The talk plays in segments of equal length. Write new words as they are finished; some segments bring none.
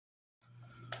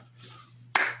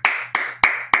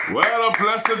Well, a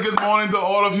blessed good morning to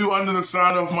all of you under the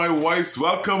sound of my voice.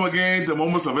 Welcome again to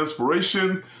Moments of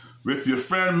Inspiration with your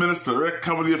friend Minister Rick,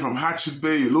 coming here from Hatchet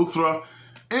Bay, Eleuthera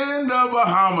in the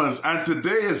Bahamas. And today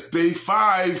is day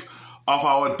 5 of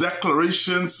our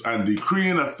declarations and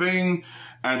decreeing a thing.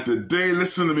 And today,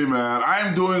 listen to me, man,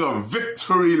 I'm doing a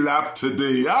victory lap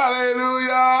today.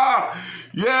 Hallelujah!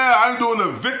 Yeah, I'm doing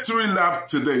a victory lap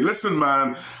today. Listen,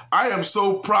 man, I am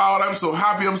so proud, I'm so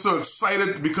happy, I'm so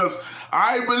excited because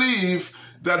I believe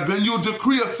that when you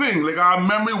decree a thing, like our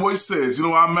memory voice says,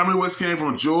 our memory voice came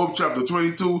from Job chapter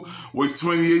 22, verse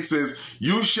 28 says,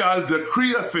 you shall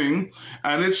decree a thing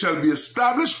and it shall be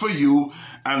established for you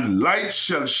and light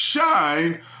shall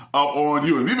shine upon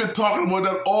you. And we've been talking about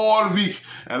that all week.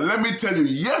 And let me tell you,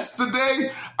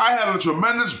 yesterday I had a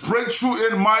tremendous breakthrough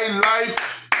in my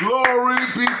life. Glory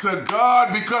be to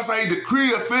God, because I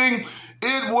decree a thing,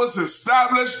 it was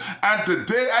established, and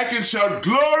today I can shout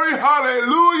glory,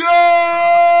 hallelujah!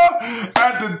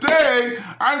 And today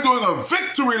I'm doing a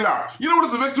victory lap. You know what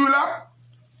is a victory lap?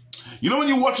 You know when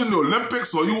you're watching the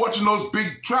Olympics or you're watching those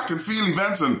big track and field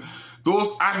events and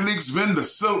those athletes win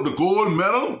the gold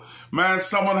medal, man,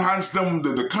 someone hands them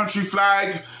the country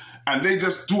flag and they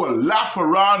just do a lap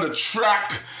around the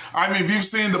track. I mean, we've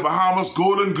seen the Bahamas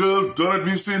Golden Girls done it.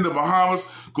 We've seen the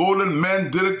Bahamas Golden Men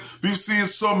did it. We've seen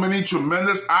so many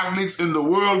tremendous athletes in the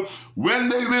world. When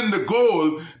they win the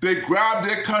gold, they grab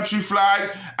their country flag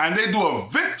and they do a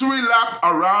victory lap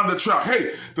around the track.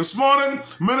 Hey, this morning,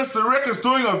 Minister Rick is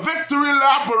doing a victory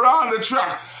lap around the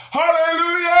track.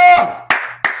 Hallelujah!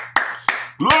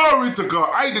 Glory to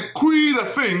God. I decreed a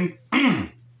thing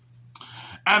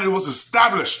and it was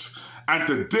established. And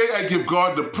today I give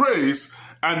God the praise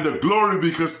and the glory,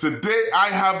 because today I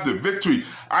have the victory.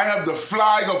 I have the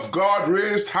flag of God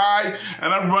raised high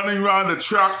and I'm running around the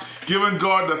track giving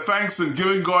God the thanks and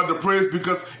giving God the praise,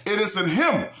 because it is in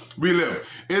Him we live.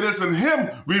 It is in Him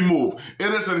we move.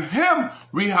 It is in Him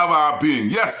we have our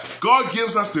being. Yes, God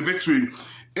gives us the victory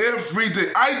every day.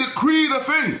 I decreed a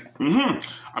thing.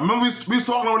 I remember we was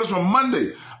talking about this from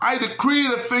Monday. I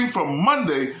decreed a thing from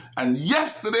Monday, and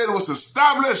yesterday it was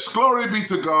established. Glory be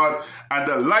to God, and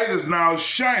the light is now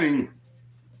shining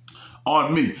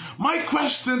on me. My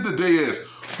question today is,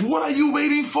 what are you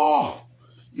waiting for?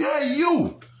 Yeah,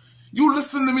 you. You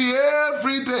listen to me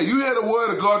every day. You hear the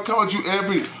word of God come at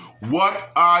you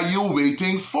what are you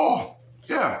waiting for?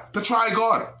 Yeah, to try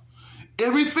God.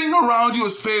 Everything around you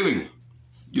is failing.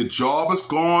 Your job is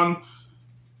gone.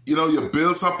 Your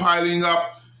bills are piling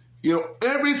up.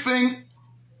 Everything,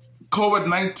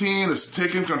 COVID-19 is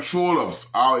taking control of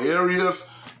our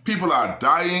areas. People are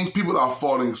dying. People are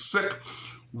falling sick.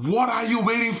 What are you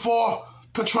waiting for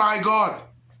to try God?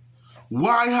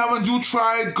 Why haven't you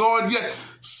tried God yet?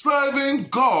 Serving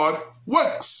God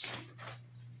works.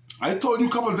 I told you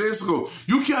a couple of days ago,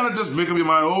 you cannot just make up your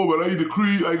mind, oh, but I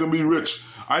decree I can be rich.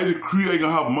 I decree I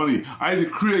can have money. I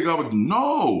decree I can have...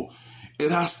 No, it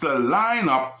has to line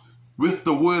up with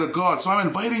the word of God. So I'm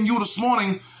inviting you this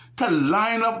morning to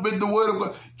line up with the word of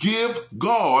God. Give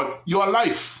God your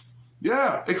life.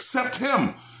 Yeah, accept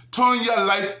Him. Turn your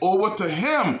life over to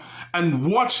Him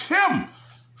and watch Him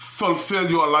fulfill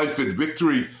your life with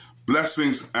victory,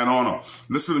 blessings, and honor.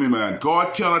 Listen to me, man.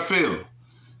 God cannot fail.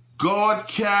 God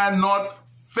cannot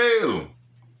fail.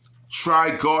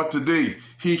 Try God today.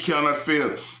 He cannot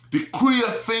fail. Decree a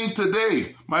thing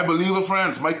today. My believer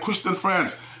friends, my Christian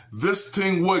friends, this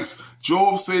thing works.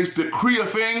 Job says, decree a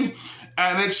thing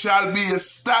and it shall be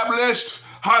established.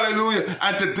 Hallelujah.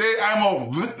 And today I'm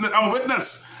a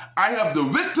witness. I have the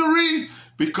victory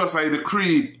because I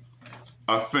decreed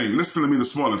a thing. Listen to me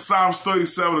this morning. Psalms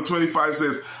 37:25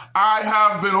 says, I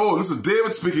have been old. This is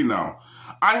David speaking now.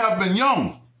 I have been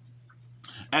young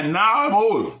and now I'm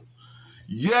old.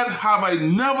 Yet have I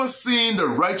never seen the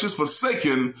righteous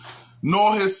forsaken,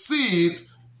 nor his seed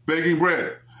begging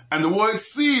bread. And the word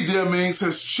seed there means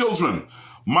his children.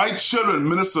 My children,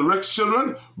 Minister Rick's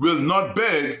children, will not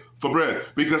beg for bread.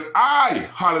 Because I,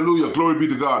 hallelujah, glory be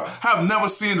to God, have never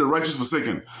seen the righteous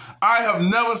forsaken. I have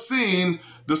never seen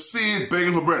the seed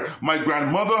begging for bread. My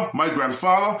grandmother, my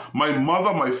grandfather, my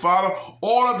mother, my father,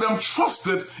 all of them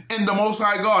trusted in the Most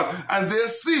High God. And their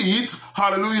seeds,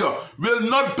 hallelujah, will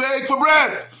not beg for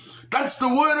bread. That's the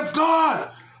word of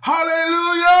God.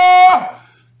 Hallelujah!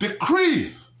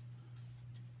 Decree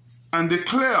and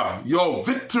declare your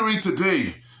victory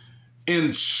today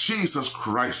in Jesus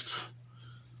Christ.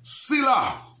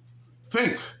 Selah,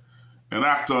 think and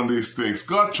act on these things.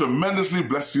 God tremendously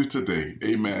bless you today.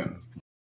 Amen.